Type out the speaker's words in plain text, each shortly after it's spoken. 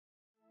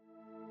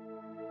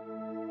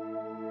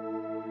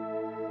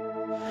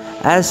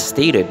As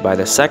stated by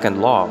the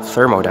second law of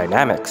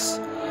thermodynamics,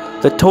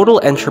 the total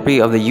entropy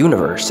of the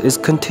universe is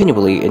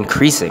continually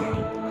increasing.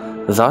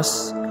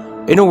 Thus,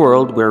 in a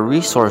world where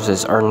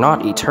resources are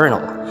not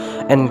eternal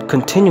and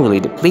continually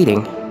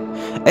depleting,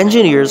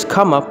 engineers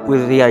come up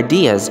with the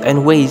ideas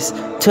and ways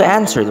to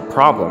answer the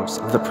problems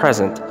of the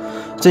present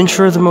to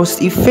ensure the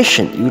most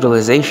efficient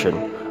utilization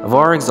of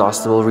our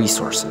exhaustible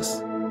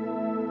resources.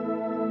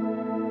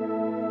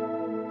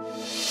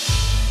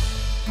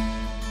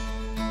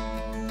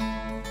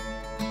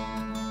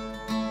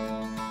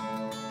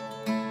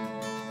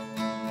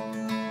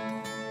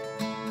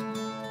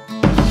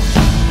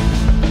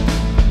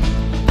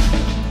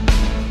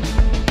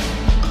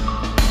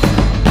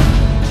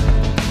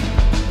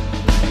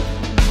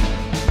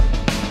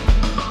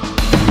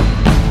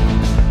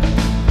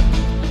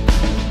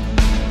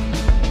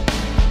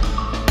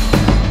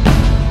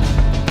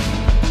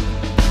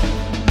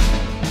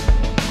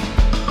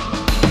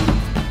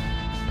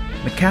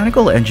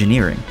 Mechanical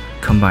engineering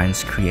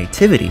combines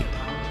creativity,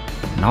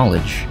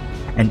 knowledge,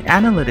 and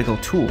analytical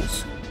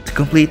tools to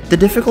complete the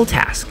difficult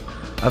task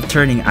of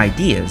turning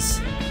ideas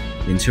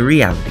into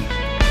reality.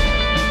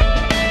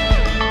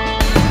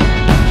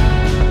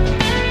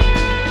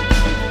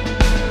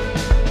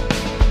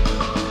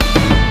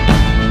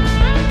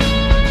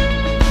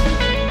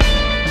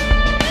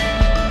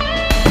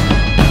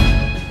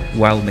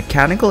 While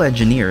mechanical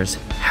engineers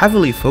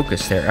heavily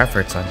focus their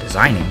efforts on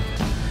designing,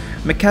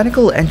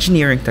 mechanical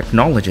engineering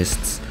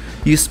technologists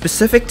use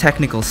specific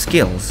technical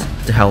skills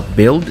to help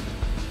build,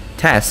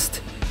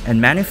 test, and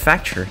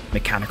manufacture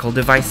mechanical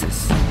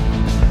devices.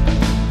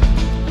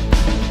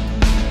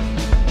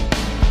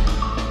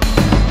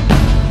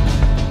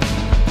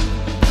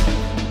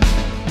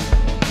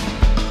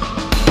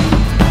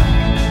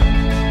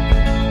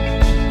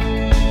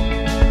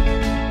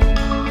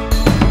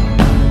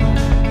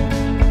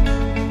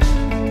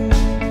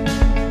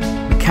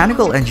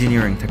 Mechanical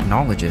engineering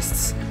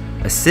technologists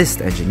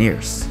assist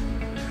engineers.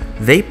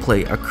 They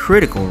play a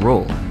critical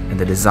role in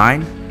the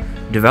design,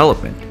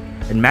 development,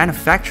 and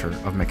manufacture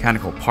of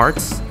mechanical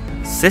parts,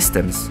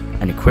 systems,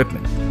 and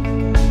equipment.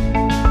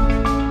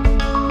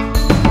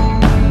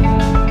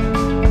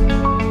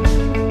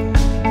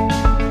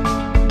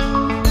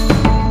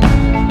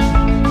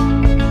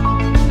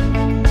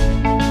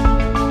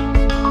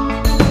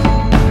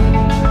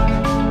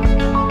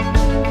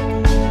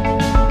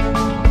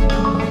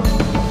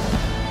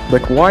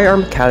 But why are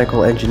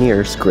mechanical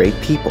engineers great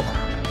people?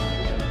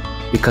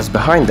 Because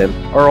behind them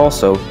are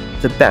also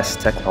the best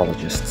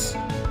technologists.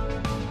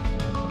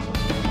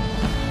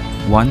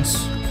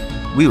 Once,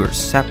 we were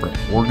separate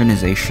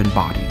organization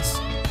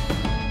bodies.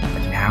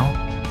 But now,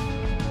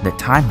 the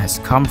time has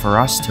come for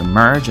us to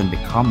merge and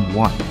become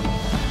one.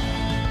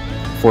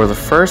 For the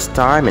first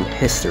time in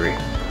history,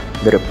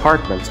 the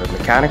departments of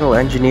mechanical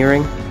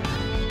engineering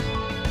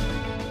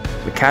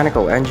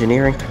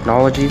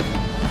technology,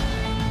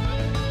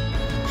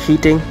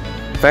 heating,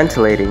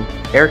 ventilating,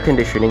 air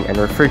conditioning and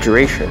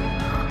refrigeration,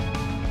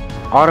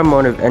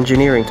 automotive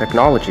engineering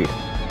technology,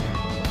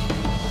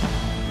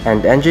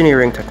 and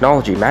engineering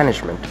technology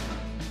management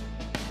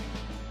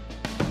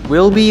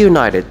will be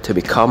united to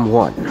become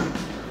one,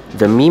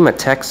 the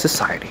MEMATECH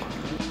Society.